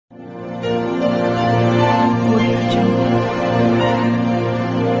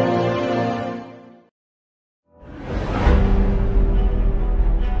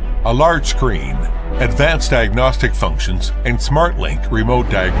a large screen, advanced diagnostic functions, and Smartlink remote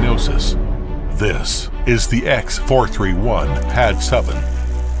diagnosis. This is the X431 Pad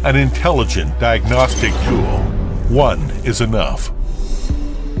VII, an intelligent diagnostic tool. One is enough.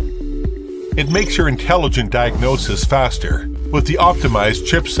 It makes your intelligent diagnosis faster with the optimized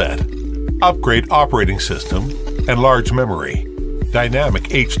chipset, upgrade operating system, and large memory, dynamic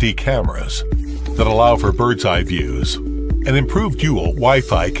HD cameras that allow for bird's eye views, and improved dual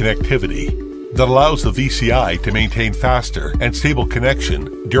Wi-Fi connectivity that allows the VCI to maintain faster and stable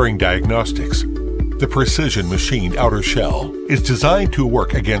connection during diagnostics. The precision machined outer shell is designed to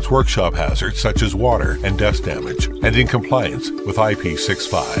work against workshop hazards such as water and dust damage, and in compliance with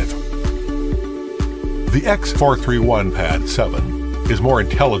IP65. The X431 Pad VII is more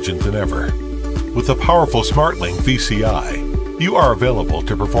intelligent than ever. With the powerful SmartlinkC VCI, you are available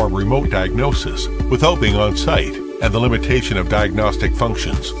to perform remote diagnosis without being on site and the limitation of diagnostic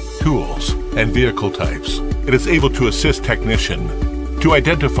functions, tools, and vehicle types. It is able to assist technician to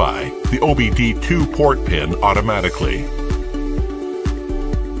identify the OBD2 port pin automatically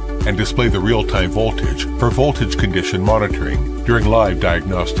and display the real-time voltage for voltage condition monitoring during live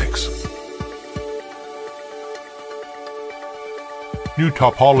diagnostics. New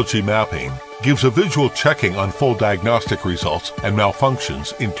topology mapping gives a visual checking on full diagnostic results and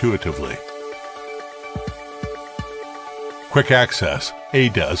malfunctions intuitively. Quick access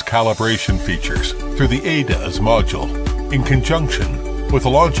ADAS calibration features through the ADAS module in conjunction with the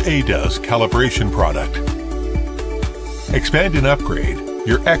Launch ADAS calibration product. Expand and upgrade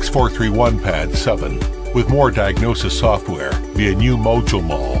your X431 Pad VII with more diagnosis software via new module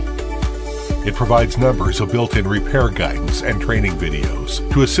mall. It provides numbers of built-in repair guidance and training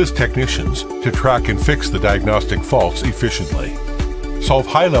videos to assist technicians to track and fix the diagnostic faults efficiently. Solve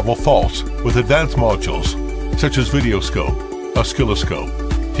high-level faults with advanced modules such as videoscope, oscilloscope,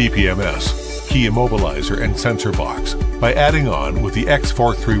 TPMS, key immobilizer, and sensor box by adding on with the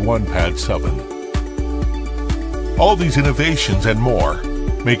X431 Pad VII. All these innovations and more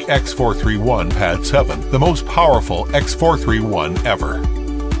make X431 Pad VII the most powerful X431 ever.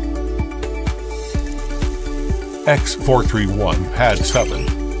 X431 Pad VII.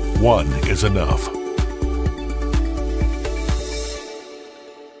 One is enough.